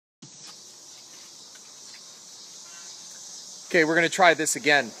Okay, we're going to try this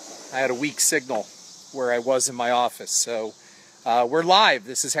again. I had a weak signal where I was in my office. So we're live.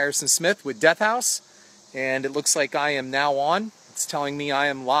 This is Harrison Smith with Death House, and it looks like I am now on. It's telling me I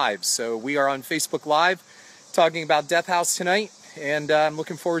am live. So we are on Facebook Live talking about Death House tonight, and I'm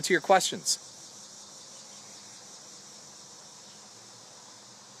looking forward to your questions.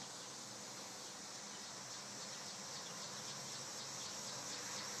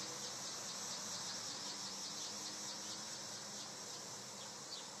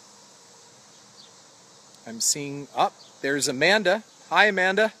 I'm seeing, there's Amanda. Hi,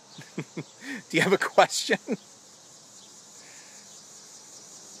 Amanda. Do you have a question?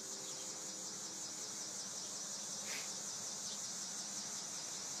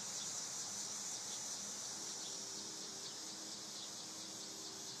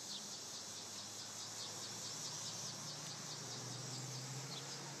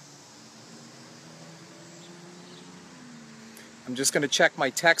 I'm just going to check my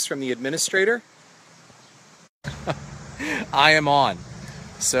text from the administrator. I am on.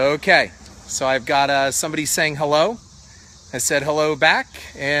 So, okay. So I've got somebody saying hello. I said hello back.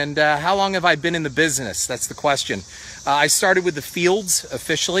 And how long have I been in the business? That's the question. I started with The Fields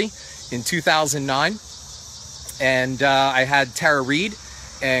officially in 2009. And I had Tara Reid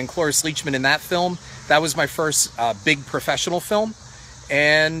and Cloris Leachman in that film. That was my first big professional film.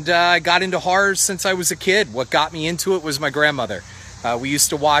 And I got into horror since I was a kid. What got me into it was my grandmother. We used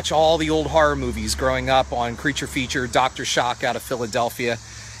to watch all the old horror movies growing up on Creature Feature, Dr. Shock out of Philadelphia,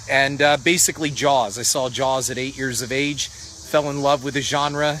 and basically Jaws. I saw Jaws at 8 years of age, fell in love with the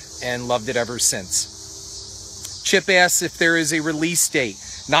genre, and loved it ever since. Chip asks if there is a release date.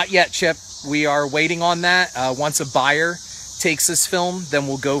 Not yet, Chip. We are waiting on that. Once a buyer takes this film, then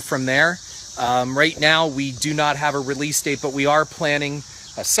we'll go from there. Right now, we do not have a release date, but we are planning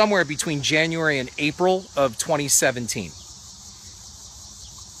somewhere between January and April of 2017.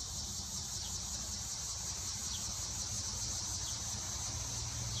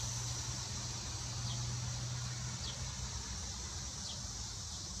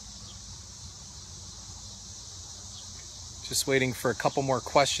 Just waiting for a couple more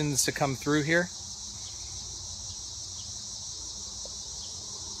questions to come through here.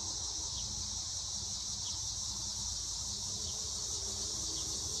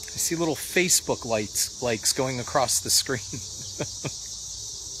 I see little Facebook likes going across the screen.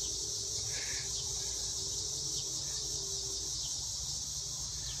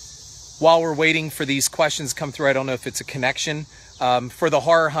 While we're waiting for these questions to come through, I don't know if it's a connection. For the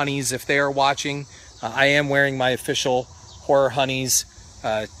Horror Honeys, if they are watching, I am wearing my official Horror Honeys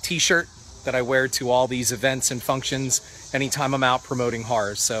t-shirt that I wear to all these events and functions anytime I'm out promoting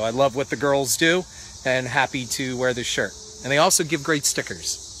horror. So I love what the girls do and happy to wear this shirt. And they also give great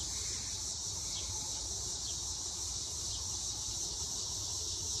stickers.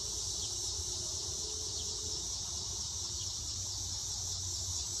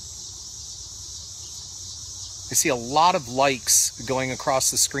 I see a lot of likes going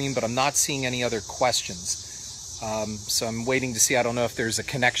across the screen, but I'm not seeing any other questions. So I'm waiting to see. I don't know if there's a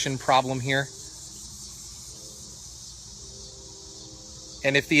connection problem here.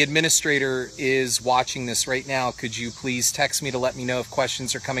 And if the administrator is watching this right now, could you please text me to let me know if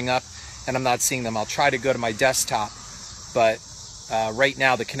questions are coming up and I'm not seeing them. I'll try to go to my desktop, but right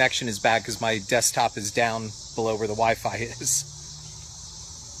now the connection is bad because my desktop is down below where the Wi-Fi is.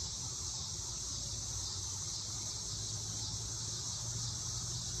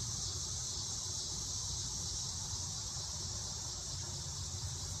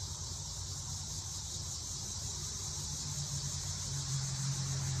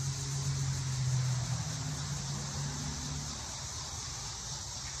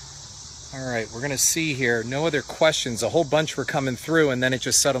 All right, we're going to see here. No other questions. A whole bunch were coming through, and then it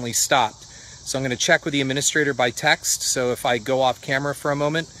just suddenly stopped. So I'm going to check with the administrator by text. So if I go off camera for a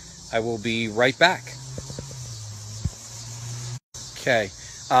moment, I will be right back. Okay.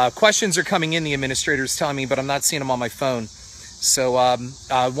 Questions are coming in, the administrator's telling me, but I'm not seeing them on my phone. So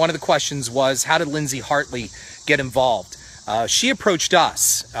one of the questions was, how did Lindsay Hartley get involved? She approached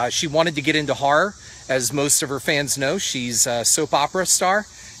us. She wanted to get into horror. As most of her fans know, she's a soap opera star.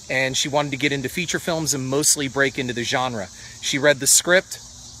 And she wanted to get into feature films and mostly break into the genre. She read the script,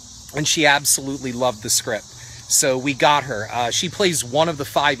 and she absolutely loved the script. So we got her. She plays one of the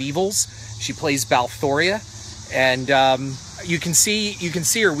 5 evils. She plays Balthoria, and you can see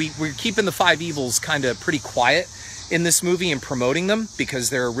her. We're keeping the 5 evils kind of pretty quiet in this movie and promoting them because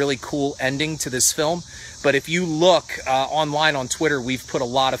they're a really cool ending to this film. But if you look online on Twitter, we've put a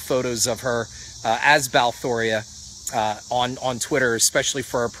lot of photos of her as Balthoria. on Twitter, especially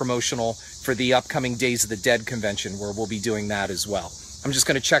for our promotional for the upcoming Days of the Dead convention, where we'll be doing that as well. I'm just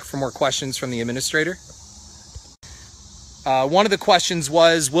going to check for more questions from the administrator. One of the questions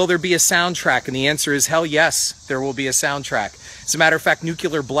was, will there be a soundtrack? And the answer is, hell yes, there will be a soundtrack. As a matter of fact,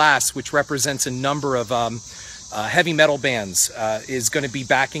 Nuclear Blast, which represents a number of heavy metal bands, is going to be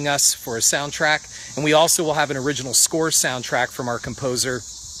backing us for a soundtrack. And we also will have an original score soundtrack from our composer,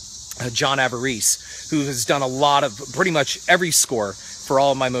 John Avarice, who has done a lot of, pretty much every score for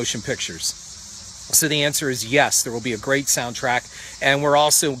all of my motion pictures. So the answer is yes, there will be a great soundtrack. And we're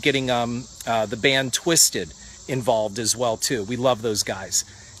also getting the band Twisted involved as well too. We love those guys,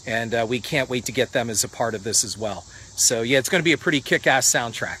 and we can't wait to get them as a part of this as well. So yeah, it's going to be a pretty kick-ass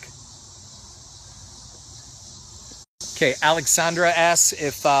soundtrack. Okay, Alexandra asks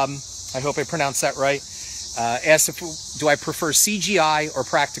if, I hope I pronounced that right, asks if, do I prefer CGI or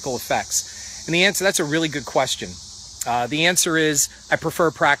practical effects? And the answer, that's a really good question. The answer is, I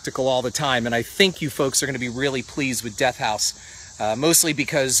prefer practical all the time, and I think you folks are going to be really pleased with Death House, mostly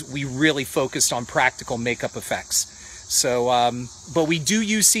because we really focused on practical makeup effects. So, but we do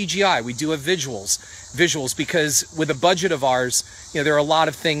use CGI, we do have visuals, because with a budget of ours, you know, there are a lot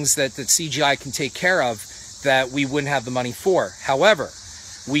of things that CGI can take care of that we wouldn't have the money for. However,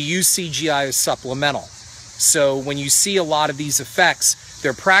 we use CGI as supplemental. So when you see a lot of these effects,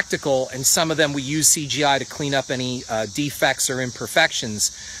 they're practical, and some of them we use CGI to clean up any defects or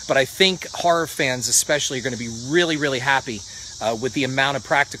imperfections. But I think horror fans especially are going to be really, really happy with the amount of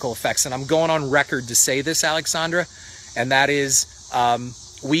practical effects. And I'm going on record to say this, Alexandra, and that is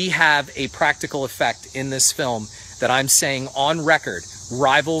we have a practical effect in this film that I'm saying on record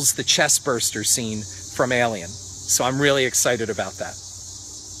rivals the chest burster scene from Alien. So I'm really excited about that.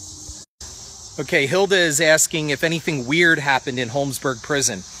 Okay, Hilda is asking if anything weird happened in Holmesburg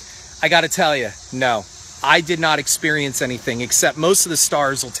Prison. I gotta tell you, no. I did not experience anything, except most of the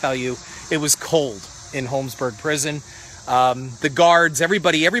stars will tell you it was cold in Holmesburg Prison. The guards,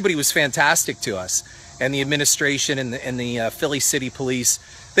 everybody was fantastic to us. And the administration and the Philly City Police,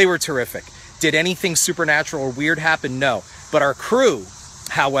 they were terrific. Did anything supernatural or weird happen? No. But our crew,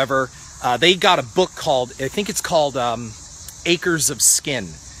 however, they got a book called, I think it's called Acres of Skin,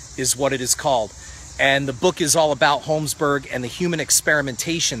 is what it is called. And the book is all about Holmesburg and the human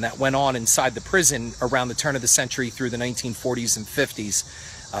experimentation that went on inside the prison around the turn of the century through the 1940s and 50s.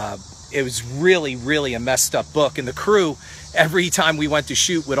 It was really, really a messed up book. And the crew, every time we went to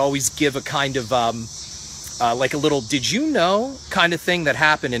shoot, would always give a kind of like a little did you know kind of thing that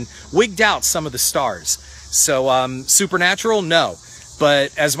happened, and wigged out some of the stars. So supernatural, no.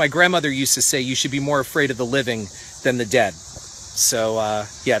 But as my grandmother used to say, you should be more afraid of the living than the dead. So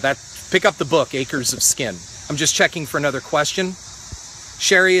yeah, pick up the book, Acres of Skin. I'm just checking for another question.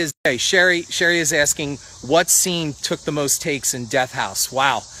 Sherry is asking, what scene took the most takes in Death House?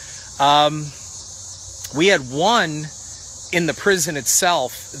 Wow. We had one in the prison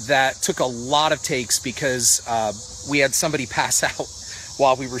itself that took a lot of takes because we had somebody pass out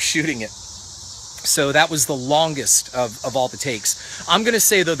while we were shooting it. So that was the longest of all the takes. I'm going to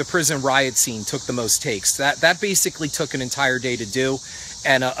say, though, the prison riot scene took the most takes. That basically took an entire day to do,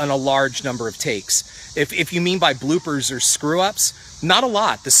 and a large number of takes. If you mean by bloopers or screw-ups, not a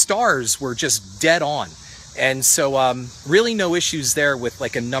lot. The stars were just dead on. And so really no issues there with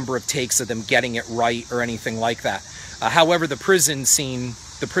like a number of takes of them getting it right or anything like that. However, the prison scene,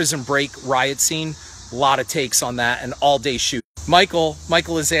 the prison break riot scene, a lot of takes on that, and all-day shoot. Michael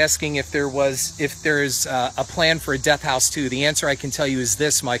is asking if there is a plan for a Death House 2. The answer I can tell you is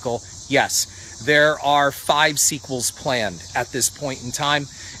this, Michael. Yes, there are 5 sequels planned at this point in time,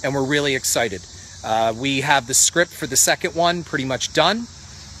 and we're really excited. We have the script for the second one pretty much done,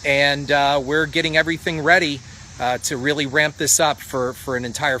 and we're getting everything ready to really ramp this up for an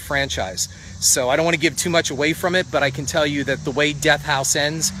entire franchise. So I don't want to give too much away from it, but I can tell you that the way Death House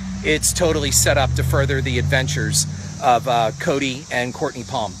ends, it's totally set up to further the adventures of Cody and Courtney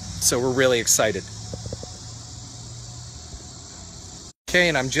Palm. So we're really excited. Okay,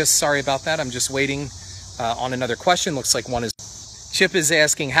 and I'm just sorry about that. I'm just waiting on another question. Looks like one is... Chip is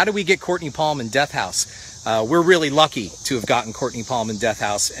asking, how do we get Courtney Palm in Death House? We're really lucky to have gotten Courtney Palm in Death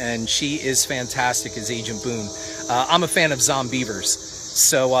House, and she is fantastic as Agent Boone. I'm a fan of Zombievers.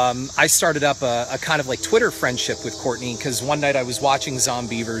 So I started up a kind of like Twitter friendship with Courtney, because one night I was watching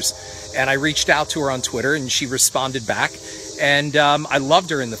Zombievers and I reached out to her on Twitter and she responded back, and I loved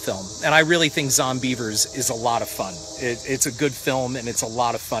her in the film. And I really think Zombievers is a lot of fun. It's a good film and it's a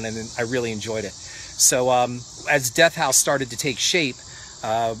lot of fun, and I really enjoyed it. So as Death House started to take shape,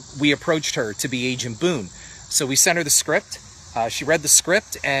 we approached her to be Agent Boone. So we sent her the script. She read the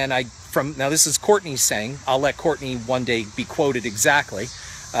script, and I now this is Courtney saying, I'll let Courtney one day be quoted exactly,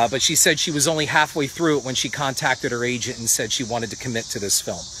 but she said she was only halfway through it when she contacted her agent and said she wanted to commit to this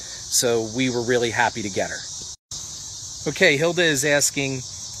film. So we were really happy to get her. Okay, Hilda is asking,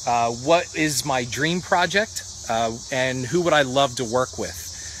 what is my dream project and who would I love to work with?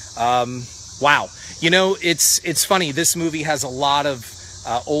 Wow. You know, it's funny. This movie has a lot of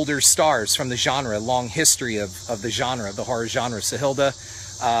older stars from the genre, long history of the genre, of the horror genre. So Hilda,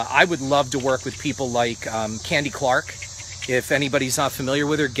 I would love to work with people like Candy Clark. If anybody's not familiar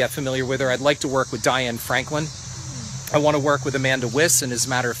with her, get familiar with her. I'd like to work with Diane Franklin. I want to work with Amanda Wyss, and as a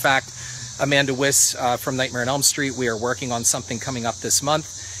matter of fact, Amanda Wyss from Nightmare on Elm Street, we are working on something coming up this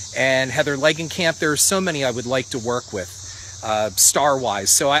month. And Heather Langenkamp, there are so many I would like to work with,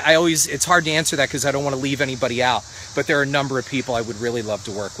 star-wise. So I always, it's hard to answer that because I don't want to leave anybody out, but there are a number of people I would really love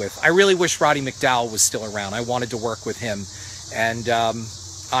to work with. I really wish Roddy McDowall was still around. I wanted to work with him, and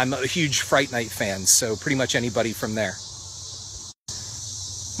I'm a huge Fright Night fan, so pretty much anybody from there.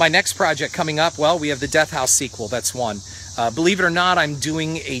 My next project coming up, well, we have the Death House sequel, that's one. Believe it or not, I'm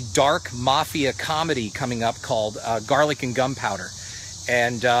doing a dark mafia comedy coming up called Garlic and Gunpowder,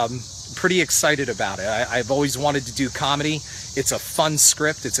 and pretty excited about it. I've always wanted to do comedy. It's a fun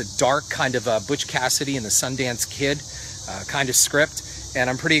script. It's a dark kind of Butch Cassidy and the Sundance Kid kind of script, and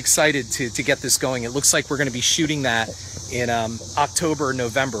I'm pretty excited to get this going. It looks like we're going to be shooting that in October or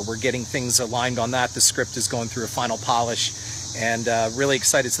November. We're getting things aligned on that. The script is going through a final polish, and really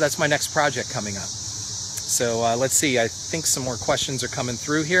excited. So that's my next project coming up. So let's see. I think some more questions are coming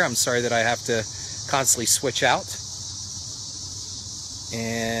through here. I'm sorry that I have to constantly switch out.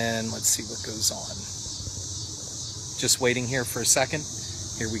 And let's see what goes on. Just waiting here for a second.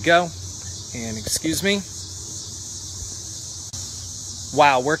 Here we go. And excuse me.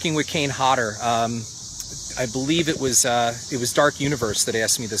 Wow, working with Kane Hodder. I believe it was Dark Universe that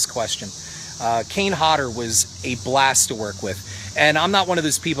asked me this question. Kane Hodder was a blast to work with. And I'm not one of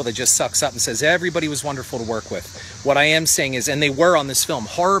those people that just sucks up and says, everybody was wonderful to work with. What I am saying is, and they were on this film,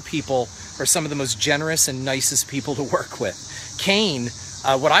 horror people are some of the most generous and nicest people to work with. Kane,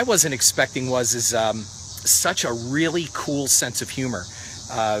 what I wasn't expecting is such a really cool sense of humor.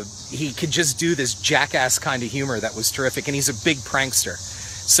 He could just do this jackass kind of humor that was terrific, and he's a big prankster.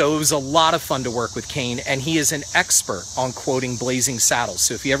 So it was a lot of fun to work with Kane, and he is an expert on quoting Blazing Saddles.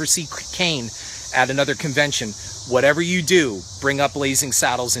 So if you ever see Kane at another convention, whatever you do, bring up Blazing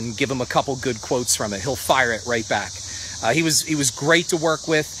Saddles and give him a couple good quotes from it. He'll fire it right back. He was great to work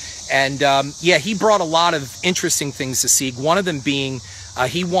with, and yeah, he brought a lot of interesting things to Sieg. One of them being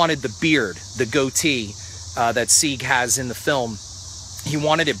he wanted the beard, the goatee that Sieg has in the film. He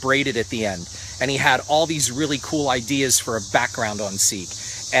wanted it braided at the end, and he had all these really cool ideas for a background on Sieg.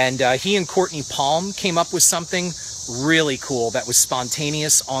 And he and Courtney Palm came up with something really cool that was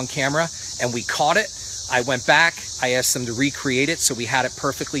spontaneous on camera, and we caught it. I went back, I asked them to recreate it, so we had it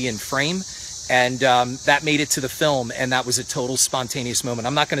perfectly in frame, and that made it to the film, and that was a total spontaneous moment.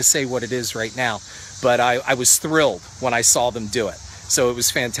 I'm not going to say what it is right now, but I was thrilled when I saw them do it. So it was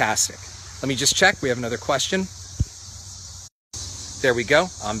fantastic. Let me just check. We have another question. There we go.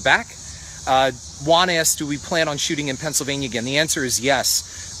 I'm back. Juan asked, do we plan on shooting in Pennsylvania again? The answer is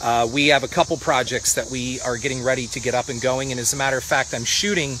yes. We have a couple projects that we are getting ready to get up and going, and as a matter of fact, I'm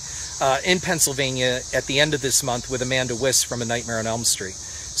shooting in Pennsylvania at the end of this month with Amanda Wyss from A Nightmare on Elm Street.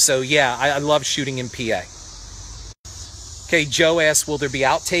 So yeah, I love shooting in PA. Okay, Joe asked, will there be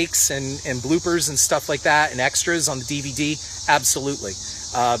outtakes and bloopers and stuff like that and extras on the DVD? Absolutely.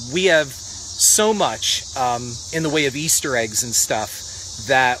 We have so much in the way of Easter eggs and stuff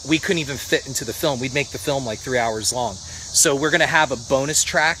that we couldn't even fit into the film. We'd make the film like 3 hours long. So we're going to have a bonus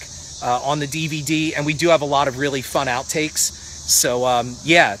track on the DVD, and we do have a lot of really fun outtakes. So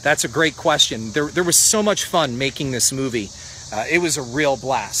yeah, that's a great question. There was so much fun making this movie. It was a real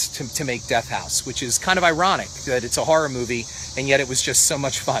blast to make Death House, which is kind of ironic that it's a horror movie, and yet it was just so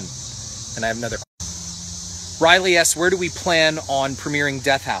much fun. And I have another question. Riley asks, where do we plan on premiering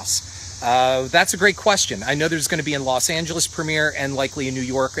Death House? That's a great question. I know there's going to be a Los Angeles premiere and likely a New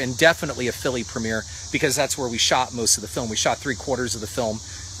York and definitely a Philly premiere, because that's where we shot most of the film. We shot 3/4 of the film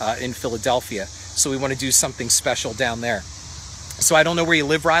in Philadelphia. So we want to do something special down there. So I don't know where you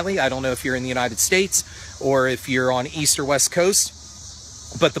live, Riley. I don't know if you're in the United States or if you're on East or West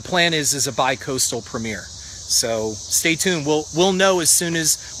Coast, but the plan is a bi-coastal premiere. So stay tuned. We'll know as soon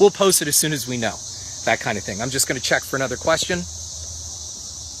as, we'll post it as soon as we know, that kind of thing. I'm just going to check for another question.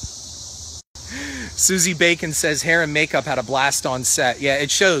 Susie Bacon says hair and makeup had a blast on set. Yeah,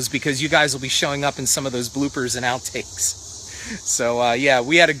 it shows because you guys will be showing up in some of those bloopers and outtakes. So yeah,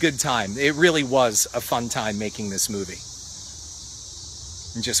 we had a good time. It really was a fun time making this movie.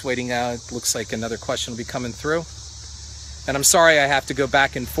 I'm just waiting. It looks like another question will be coming through. And I'm sorry I have to go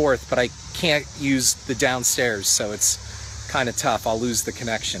back and forth, but I can't use the downstairs, so it's kind of tough. I'll lose the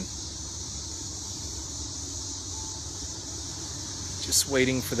connection. Just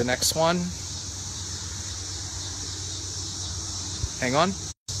waiting for the next one. Hang on.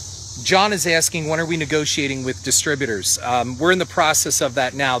 John is asking, when are we negotiating with distributors? We're in the process of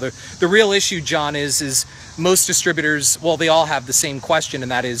that now. The real issue, John, is most distributors, well, they all have the same question,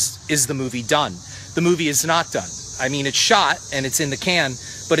 and that is the movie done? The movie is not done. I mean, it's shot and it's in the can,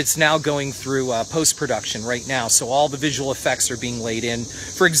 but it's now going through post-production right now. So all the visual effects are being laid in.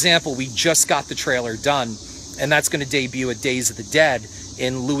 For example, we just got the trailer done, and that's going to debut at Days of the Dead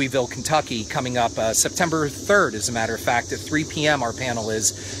in Louisville, Kentucky, coming up September 3rd, as a matter of fact, at 3 p.m. our panel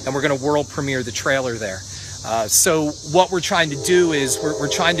is, and we're going to world premiere the trailer there. So what we're trying to do is we're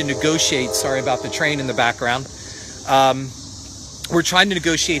trying to negotiate, sorry about the train in the background, we're trying to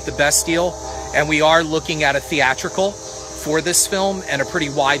negotiate the best deal, and we are looking at a theatrical for this film and a pretty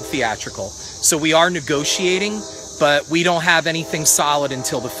wide theatrical. So we are negotiating, but we don't have anything solid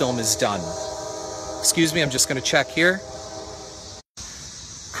until the film is done. Excuse me, I'm just going to check here.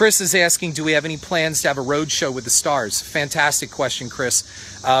 Chris is asking, do we have any plans to have a road show with the stars? Fantastic question,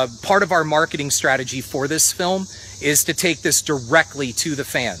 Chris. Part of our marketing strategy for this film is to take this directly to the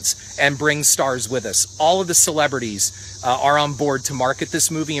fans and bring stars with us. All of the celebrities are on board to market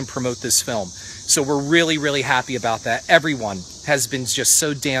this movie and promote this film. So we're really, really happy about that. Everyone has been just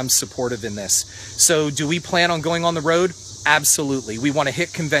so damn supportive in this. So do we plan on going on the road? Absolutely. We want to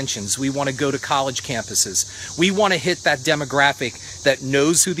hit conventions. We want to go to college campuses. We want to hit that demographic that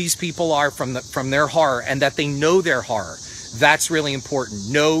knows who these people are from their horror, and that they know their horror. That's really important.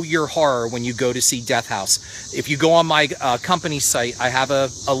 Know your horror when you go to see Death House. If you go on my company site, I have a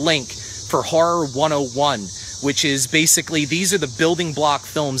link for Horror 101, which is basically, these are the building block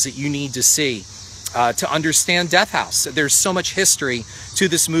films that you need to see to understand Death House. There's so much history to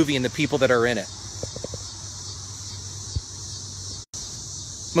this movie and the people that are in it.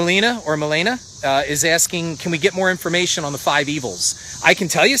 Melina is asking, can we get more information on the 5 evils? I can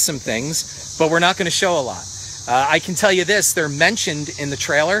tell you some things, but we're not going to show a lot. I can tell you this, they're mentioned in the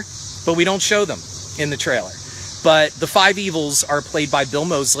trailer, but we don't show them in the trailer. But the 5 evils are played by Bill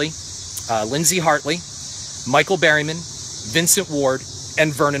Moseley, Lindsay Hartley, Michael Berryman, Vincent Ward,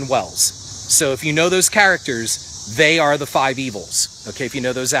 and Vernon Wells. So if you know those characters, they are the 5 evils, okay, if you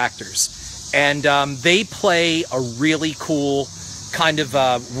know those actors. And they play a really cool kind of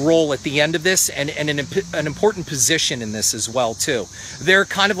role at the end of this, and an important position in this as well too. They're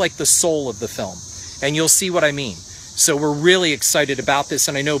kind of like the soul of the film, and you'll see what I mean. So we're really excited about this,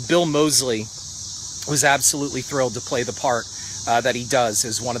 and I know Bill Moseley was absolutely thrilled to play the part that he does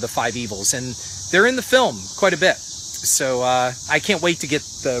as one of the 5 evils, and they're in the film quite a bit. So I can't wait to get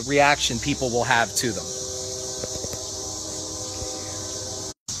the reaction people will have to them.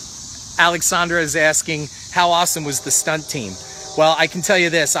 Alexandra is asking, how awesome was the stunt team? Well, I can tell you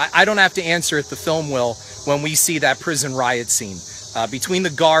this, I don't have to answer it, the film will, when we see that prison riot scene. Between the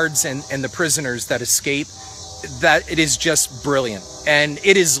guards and the prisoners that escape, that it is just brilliant. And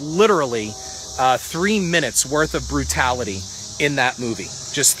it is literally 3 minutes worth of brutality in that movie.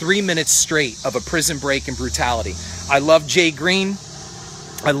 Just 3 minutes straight of a prison break and brutality. I love Jay Green.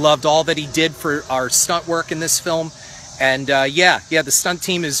 I loved all that he did for our stunt work in this film. And yeah, the stunt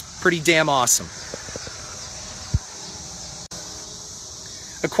team is pretty damn awesome.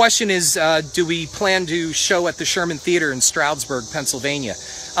 The question is, do we plan to show at the Sherman Theater in Stroudsburg, Pennsylvania?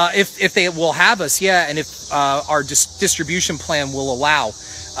 If they will have us, yeah, and if our distribution plan will allow,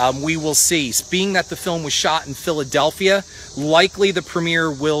 we will see. Being that the film was shot in Philadelphia, likely the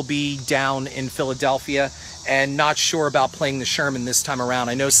premiere will be down in Philadelphia, and not sure about playing the Sherman this time around.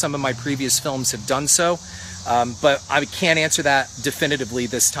 I know some of my previous films have done so, but I can't answer that definitively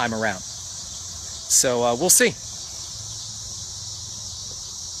this time around. So we'll see.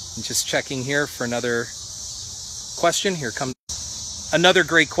 I'm just checking here for another question. Here comes another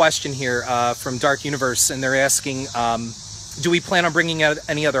great question here from Dark Universe, and they're asking, do we plan on bringing out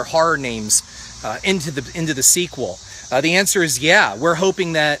any other horror names into the sequel? The answer is yeah. We're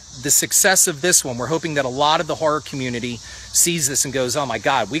hoping that the success of this one, we're hoping that a lot of the horror community sees this and goes, oh my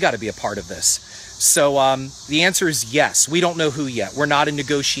God, we got to be a part of this. So the answer is yes. We don't know who yet. We're not in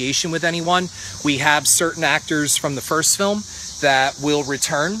negotiation with anyone. We have certain actors from the first film that will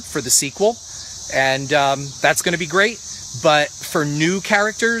return for the sequel, and that's going to be great. But for new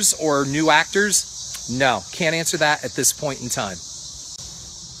characters or new actors, no, can't answer that at this point in time.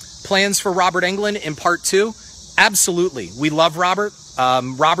 Plans for Robert Englund in part 2? Absolutely. We love Robert.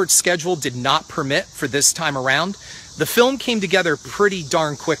 Robert's schedule did not permit for this time around. The film came together pretty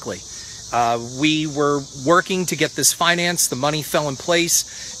darn quickly. We were working to get this financed, the money fell in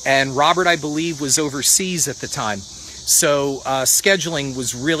place, and Robert, I believe, was overseas at the time. So scheduling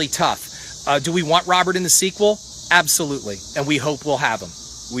was really tough. Do we want Robert in the sequel? Absolutely, and we hope we'll have him.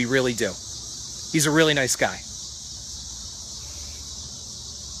 We really do. He's a really nice guy.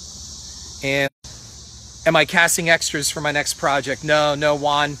 And am I casting extras for my next project? No,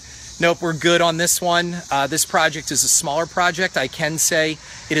 Juan. Nope, we're good on this one. This project is a smaller project. I can say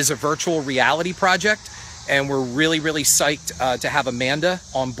it is a virtual reality project, and we're really, really psyched to have Amanda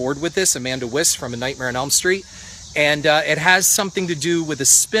on board with this, Amanda Wyss from A Nightmare on Elm Street. And it has something to do with a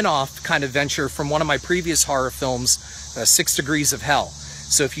spin-off kind of venture from one of my previous horror films, 6 Degrees of Hell.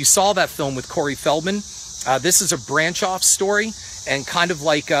 So if you saw that film with Corey Feldman, this is a branch-off story and kind of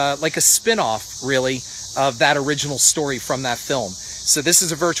like a spin-off, really, of that original story from that film. So this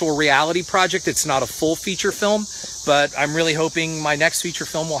is a virtual reality project. It's not a full feature film, but I'm really hoping my next feature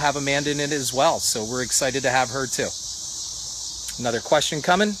film will have Amanda in it as well. So we're excited to have her too. Another question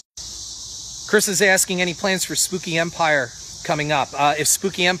coming. Chris is asking, any plans for Spooky Empire coming up? If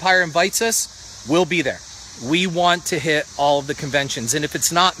Spooky Empire invites us, we'll be there. We want to hit all of the conventions. And if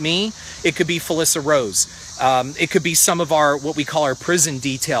it's not me, it could be Felissa Rose. It could be some of our, what we call our prison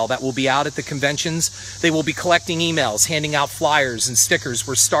detail that will be out at the conventions. They will be collecting emails, handing out flyers and stickers.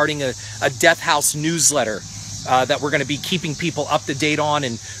 We're starting a Death House newsletter that we're going to be keeping people up to date on,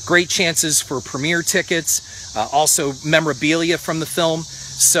 and great chances for premiere tickets, also memorabilia from the film.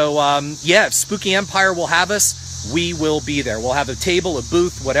 So yeah, if Spooky Empire will have us, we will be there. We'll have a table, a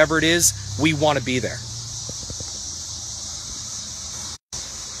booth, whatever it is, we want to be there.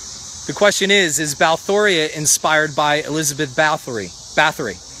 The question is Balthoria inspired by Elizabeth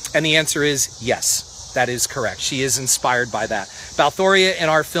Bathory? And the answer is yes, that is correct. She is inspired by that. Balthoria in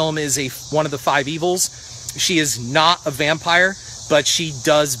our film is one of the 5 evils. She is not a vampire, but she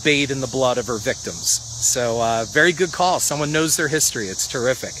does bathe in the blood of her victims. So very good call. Someone knows their history. It's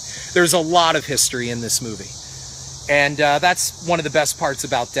terrific. There's a lot of history in this movie. And that's one of the best parts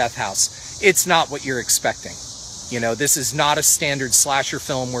about Death House. It's not what you're expecting. You know, this is not a standard slasher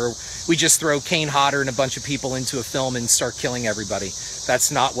film where we just throw Kane Hodder and a bunch of people into a film and start killing everybody.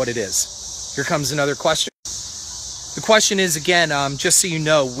 That's not what it is. Here comes another question. The question is, again, just so you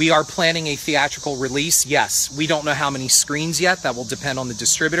know, we are planning a theatrical release. Yes, we don't know how many screens yet. That will depend on the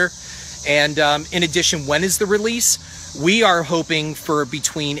distributor. And in addition, when is the release? We are hoping for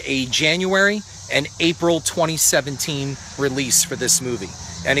between a January and April 2017 release for this movie.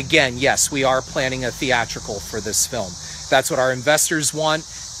 And again, yes, we are planning a theatrical for this film. That's what our investors want.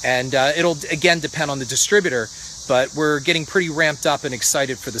 And it'll, again, depend on the distributor. But we're getting pretty ramped up and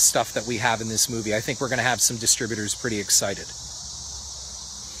excited for the stuff that we have in this movie. I think we're going to have some distributors pretty excited.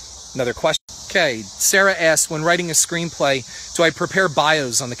 Another question. Okay, Sarah asks, when writing a screenplay, do I prepare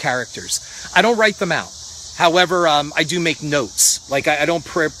bios on the characters? I don't write them out. However, I do make notes. Like, I don't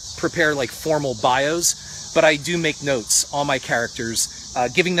prepare like formal bios, but I do make notes on my characters,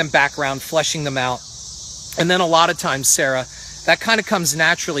 giving them background, fleshing them out. And then a lot of times, Sarah, that kind of comes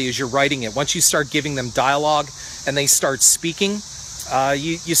naturally as you're writing it. Once you start giving them dialogue and they start speaking,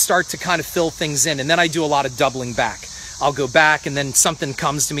 you start to kind of fill things in. And then I do a lot of doubling back. I'll go back and then something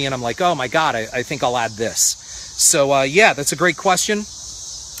comes to me and I'm like, oh my God, I think I'll add this. So yeah, that's a great question.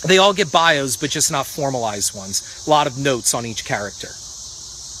 They all get bios, but just not formalized ones. A lot of notes on each character.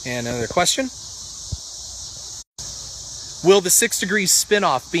 And another question. Will the 6 Degrees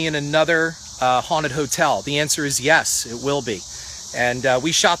spinoff be in another haunted hotel? The answer is yes, it will be. And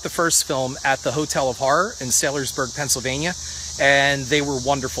we shot the first film at the Hotel of Horror in Saylorsburg, Pennsylvania, and they were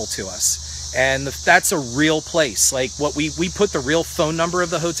wonderful to us. And that's a real place. Like, what we put the real phone number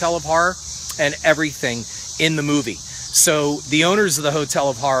of the Hotel of Horror and everything in the movie. So the owners of the Hotel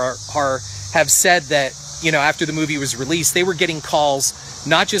of Horror have said that, you know, after the movie was released, they were getting calls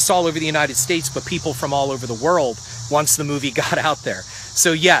not just all over the United States, but people from all over the world once the movie got out there.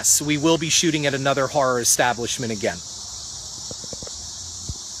 So yes, we will be shooting at another horror establishment again.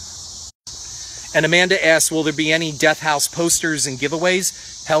 And Amanda asks, will there be any Death House posters and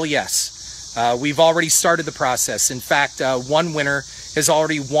giveaways? Hell yes. We've already started the process. In fact, one winner has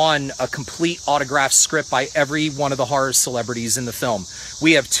already won a complete autographed script by every one of the horror celebrities in the film.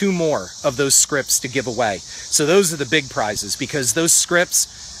 We have 2 more of those scripts to give away. So those are the big prizes, because those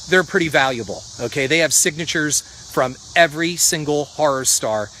scripts, they're pretty valuable. Okay, they have signatures from every single horror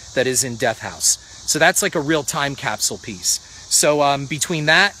star that is in Death House. So that's like a real time capsule piece. So between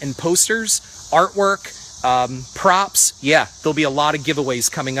that and posters, artwork, props, yeah, there'll be a lot of giveaways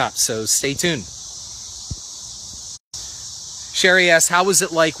coming up, so stay tuned. Sherry asks, how was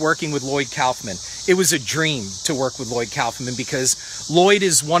it like working with Lloyd Kaufman? it was a dream to work with Lloyd Kaufman, because Lloyd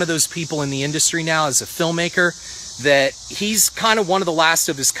is one of those people in the industry now as a filmmaker that he's kind of one of the last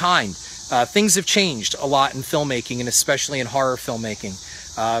of his kind. Things have changed a lot in filmmaking, and especially in horror filmmaking.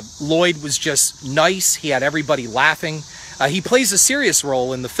 Lloyd was just nice. He had everybody laughing. He plays a serious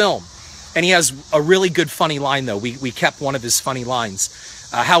role in the film, and he has a really good funny line, though. We kept one of his funny lines.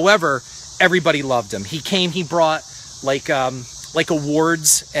 However, everybody loved him. He brought like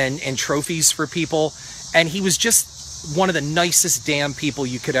awards and trophies for people, and he was just one of the nicest damn people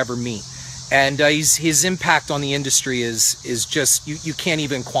you could ever meet. And his impact on the industry is just, you can't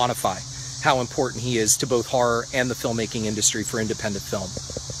even quantify how important he is to both horror and the filmmaking industry for independent film.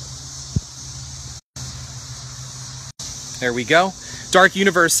 There we go. Dark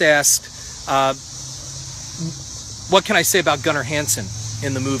Universe asked, what can I say about Gunnar Hansen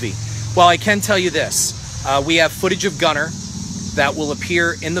in the movie? Well, I can tell you this. We have footage of Gunnar that will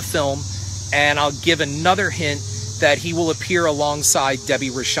appear in the film, and I'll give another hint that he will appear alongside Debbie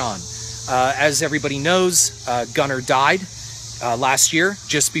Rochon. As everybody knows, Gunnar died last year,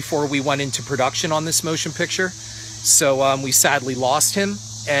 just before we went into production on this motion picture. So we sadly lost him,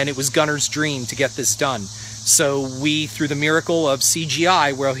 and it was Gunnar's dream to get this done. So we, through the miracle of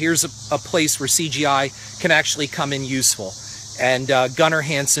CGI, well, here's a place where CGI can actually come in useful. And Gunnar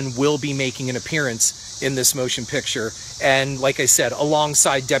Hansen will be making an appearance in this motion picture. And like I said,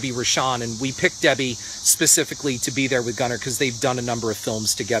 alongside Debbie Rochon. And we picked Debbie specifically to be there with Gunnar because they've done a number of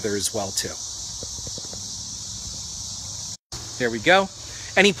films together as well, too. There we go.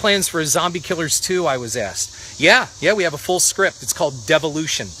 Any plans for Zombie Killers 2, I was asked. Yeah, we have a full script. It's called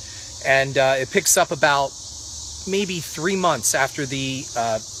Devolution. And it picks up about maybe 3 months after the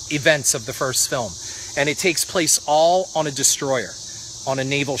events of the first film. And it takes place all on a destroyer, on a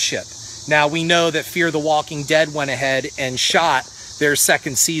naval ship. Now, we know that Fear the Walking Dead went ahead and shot their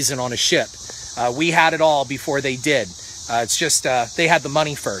second season on a ship. We had it all before they did. It's just they had the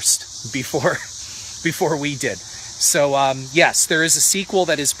money first before we did. So, yes, there is a sequel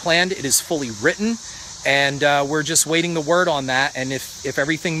that is planned. It is fully written. And we're just waiting the word on that. And if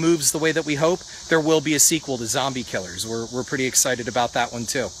everything moves the way that we hope, there will be a sequel to Zombie Killers. We're pretty excited about that one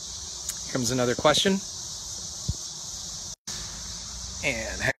too. Here comes another question.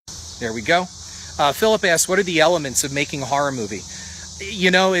 And there we go. Philip asked, what are the elements of making a horror movie?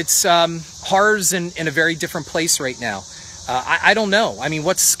 You know, it's horror's in a very different place right now. I don't know. I mean,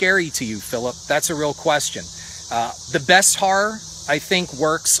 what's scary to you, Philip? That's a real question. The best horror, I think,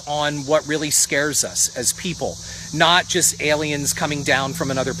 works on what really scares us as people, not just aliens coming down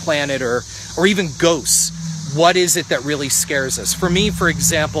from another planet or even ghosts. What is it that really scares us? For me, for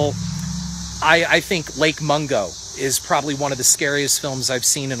example, I think Lake Mungo is probably one of the scariest films I've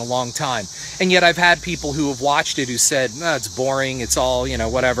seen in a long time. And yet I've had people who have watched it who said, oh, it's boring, it's all, you know,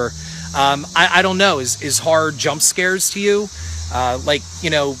 whatever. I don't know, is horror jump scares to you? Like, you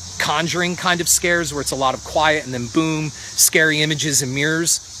know, Conjuring kind of scares where it's a lot of quiet and then boom, scary images and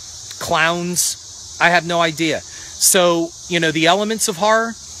mirrors, clowns, I have no idea. So, you know, the elements of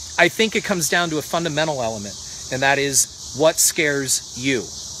horror, I think it comes down to a fundamental element, and that is what scares you,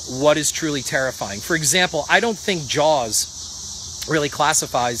 what is truly terrifying. For example, I don't think Jaws really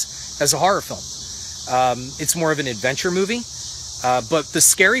classifies as a horror film. It's more of an adventure movie, but the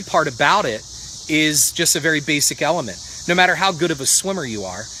scary part about it is just a very basic element. No matter how good of a swimmer you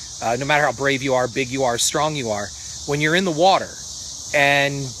are, no matter how brave you are, big you are, strong you are, when you're in the water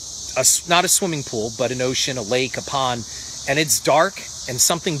and not a swimming pool, but an ocean, a lake, a pond, and it's dark and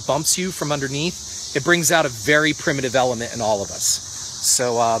something bumps you from underneath, it brings out a very primitive element in all of us.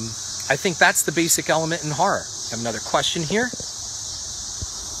 So I think that's the basic element in horror. I have another question here.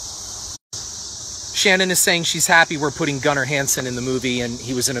 Shannon is saying she's happy we're putting Gunnar Hansen in the movie, and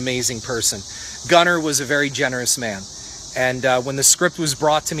he was an amazing person. Gunnar was a very generous man. And when the script was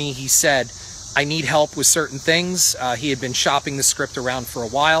brought to me, he said, I need help with certain things. He had been shopping the script around for a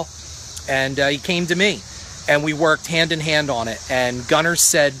while, and he came to me. And we worked hand in hand on it. And Gunnar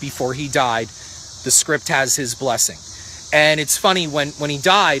said before he died, the script has his blessing. And it's funny, when he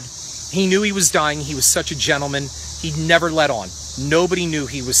died, he knew he was dying. He was such a gentleman. He'd never let on. Nobody knew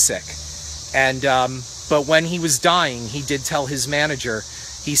he was sick. And but when he was dying, he did tell his manager,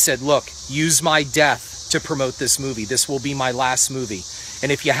 he said, look, use my death to promote this movie. This will be my last movie.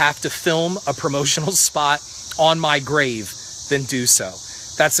 And if you have to film a promotional spot on my grave, then do so.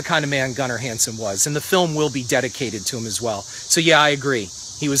 That's the kind of man Gunnar Hansen was. And the film will be dedicated to him as well. So yeah, I agree.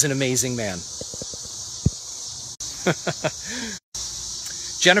 He was an amazing man.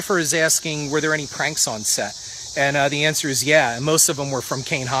 Jennifer is asking, were there any pranks on set? And the answer is yeah, and most of them were from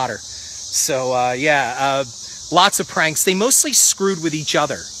Kane Hodder. So yeah, lots of pranks. They mostly screwed with each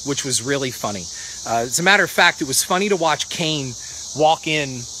other, which was really funny. As a matter of fact, it was funny to watch Kane walk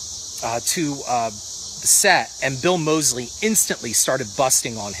in to the set, and Bill Moseley instantly started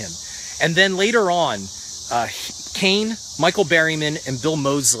busting on him. And then later on, Kane, Michael Berryman, and Bill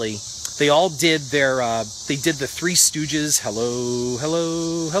Moseley, they all did their, they did the Three Stooges, hello,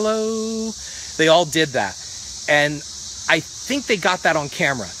 hello, hello. They all did that. And I think they got that on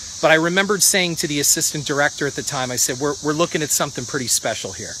camera. But I remembered saying to the assistant director at the time, I said, we're looking at something pretty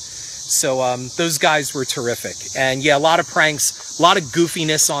special here. So those guys were terrific. And yeah, a lot of pranks, a lot of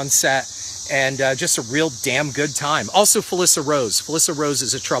goofiness on set, and just a real damn good time. Also, Felissa Rose. Felissa Rose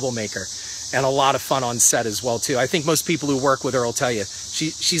is a troublemaker and a lot of fun on set as well, too. I think most people who work with her will tell you,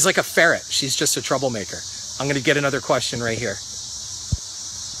 she's like a ferret. She's just a troublemaker. I'm going to get another question right here.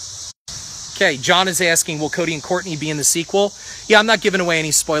 Okay, John is asking, will Cody and Courtney be in the sequel? Yeah, I'm not giving away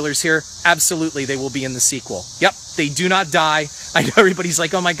any spoilers here. Absolutely, they will be in the sequel. Yep, they do not die. I know everybody's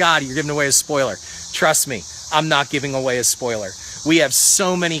like, oh my God, you're giving away a spoiler. Trust me, I'm not giving away a spoiler. We have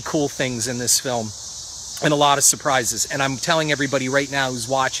so many cool things in this film and a lot of surprises. And I'm telling everybody right now who's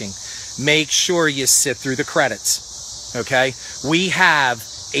watching, make sure you sit through the credits, okay? We have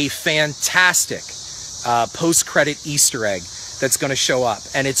a fantastic post-credit Easter egg that's going to show up,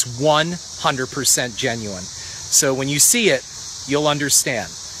 and it's 100% genuine. So when you see it, you'll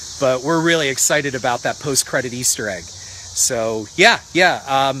understand. But we're really excited about that post-credit Easter egg. So yeah,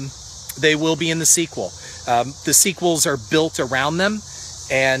 they will be in the sequel. The sequels are built around them,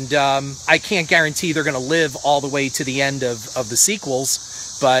 and I can't guarantee they're going to live all the way to the end of the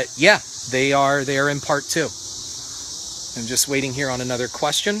sequels, but yeah, they are in part 2. I'm just waiting here on another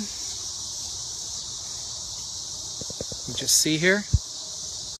question. Just see here,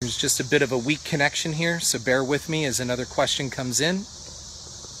 there's just a bit of a weak connection here, so bear with me as another question comes in.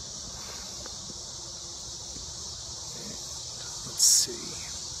 Let's see.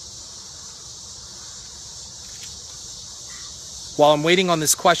 While I'm waiting on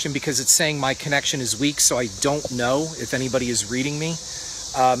this question, because it's saying my connection is weak, so I don't know if anybody is reading me.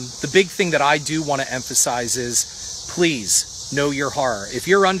 The big thing that I do want to emphasize is, please know your horror. If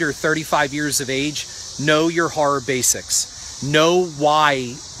you're under 35 years of age, know your horror basics. Know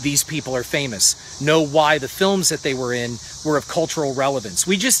why these people are famous. Know why the films that they were in were of cultural relevance.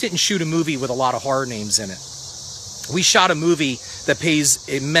 We just didn't shoot a movie with a lot of horror names in it. We shot a movie that pays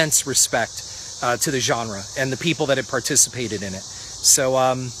immense respect to the genre and the people that had participated in it. So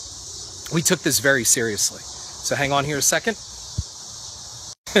we took this very seriously. So hang on here a second.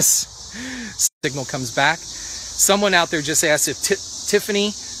 This signal comes back. Someone out there just asked if Tiffany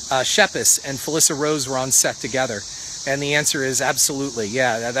Shepis and Felissa Rose were on set together. And the answer is absolutely.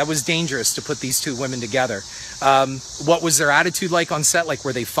 Yeah, that was dangerous to put these two women together. What was their attitude like on set? Like,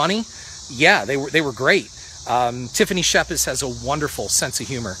 were they funny? Yeah, they were great. Tiffany Shepis has a wonderful sense of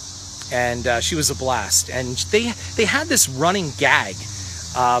humor, and she was a blast. And they had this running gag,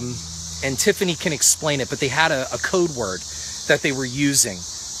 and Tiffany can explain it, but they had a code word that they were using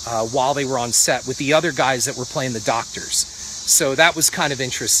while they were on set with the other guys that were playing the doctors. So that was kind of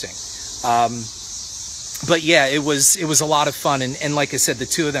interesting. But yeah, it was a lot of fun, and like I said, the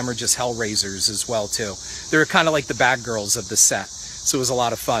two of them are just hellraisers as well too. They're kind of like the bad girls of the set, so it was a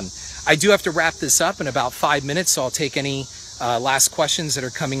lot of fun. I do have to wrap this up in about 5 minutes, so I'll take any last questions that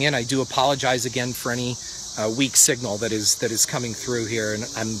are coming in. I do apologize again for any weak signal that is coming through here, and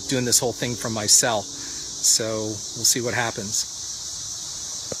I'm doing this whole thing from my cell, so we'll see what happens.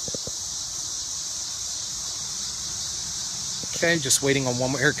 Okay, just waiting on one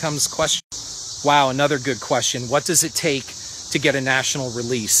more. Here comes question. Wow, another good question. What does it take to get a national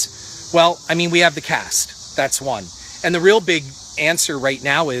release? Well, I mean, we have the cast. That's one. And the real big answer right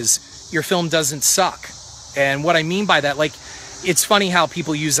now is your film doesn't suck. And what I mean by that, like, it's funny how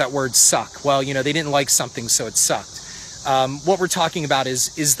people use that word suck. Well, you know, they didn't like something, so it sucked. What we're talking about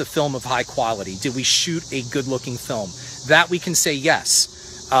is the film of high quality? Did we shoot a good-looking film? That we can say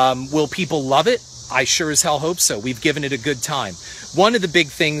yes. Will people love it? I sure as hell hope so. We've given it a good time. One of the big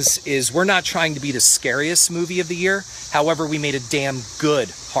things is we're not trying to be the scariest movie of the year. However, we made a damn good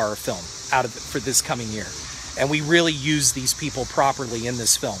horror film out of it for this coming year. And we really used these people properly in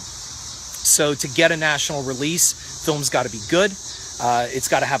this film. So to get a national release, film's got to be good. It's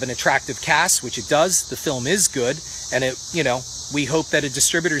got to have an attractive cast, which it does. The film is good. And it, you know, we hope that a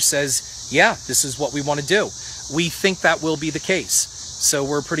distributor says, yeah, this is what we want to do. We think that will be the case. So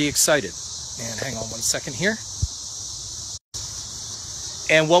we're pretty excited. And hang on one second here.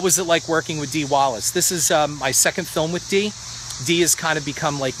 And what was it like working with Dee Wallace? This is my second film with Dee. Dee has kind of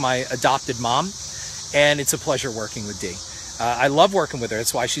become like my adopted mom, and it's a pleasure working with Dee. I love working with her.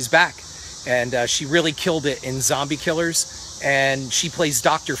 That's why she's back. And she really killed it in Zombie Killers, and she plays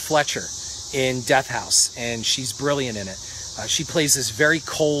Dr. Fletcher in Death House, and she's brilliant in it. She plays this very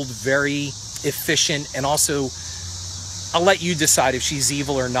cold, very efficient, and also, I'll let you decide if she's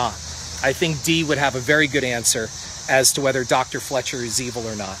evil or not. I think Dee would have a very good answer as to whether Dr. Fletcher is evil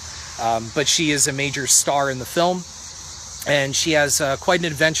or not. But she is a major star in the film, and she has quite an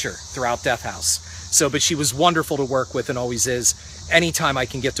adventure throughout Death House. So, but she was wonderful to work with and always is. Anytime I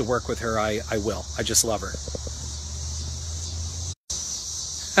can get to work with her, I will. I just love her.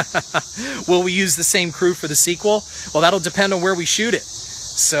 Will we use the same crew for the sequel? Well, that'll depend on where we shoot it.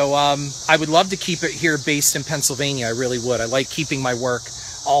 So I would love to keep it here based in Pennsylvania. I really would. I like keeping my work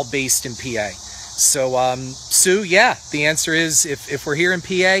all based in PA. So Sue, yeah, the answer is if we're here in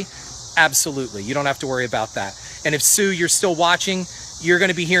PA, absolutely. You don't have to worry about that. And if Sue, you're still watching, you're going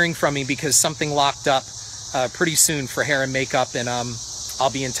to be hearing from me because something locked up pretty soon for hair and makeup, and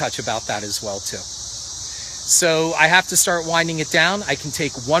I'll be in touch about that as well too. So I have to start winding it down. I can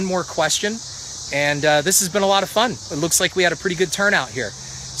take one more question, and this has been a lot of fun. It looks like we had a pretty good turnout here.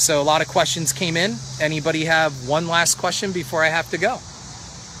 So a lot of questions came in. Anybody have one last question before I have to go?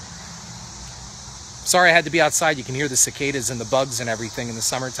 Sorry I had to be outside. You can hear the cicadas and the bugs and everything in the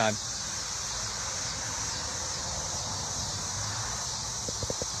summertime.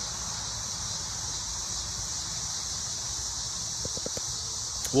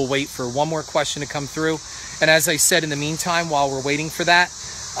 We'll wait for one more question to come through. And as I said, in the meantime, while we're waiting for that,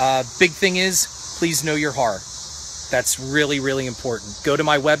 big thing is, please know your horror. That's really, really important. Go to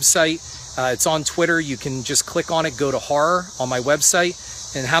my website. It's on Twitter. You can just click on it, go to horror on my website.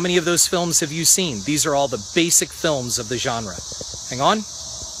 And how many of those films have you seen? These are all the basic films of the genre. Hang on.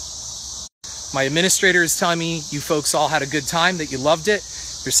 My administrator is telling me you folks all had a good time, that you loved it.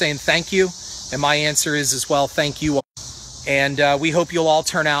 They're saying thank you. And my answer is as well, thank you all. And we hope you'll all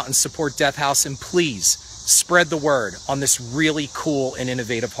turn out and support Death House, and please spread the word on this really cool and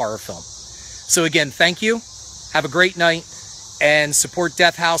innovative horror film. So again, thank you. Have a great night and support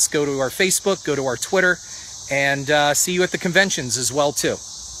Death House. Go to our Facebook, go to our Twitter, and see you at the conventions as well too.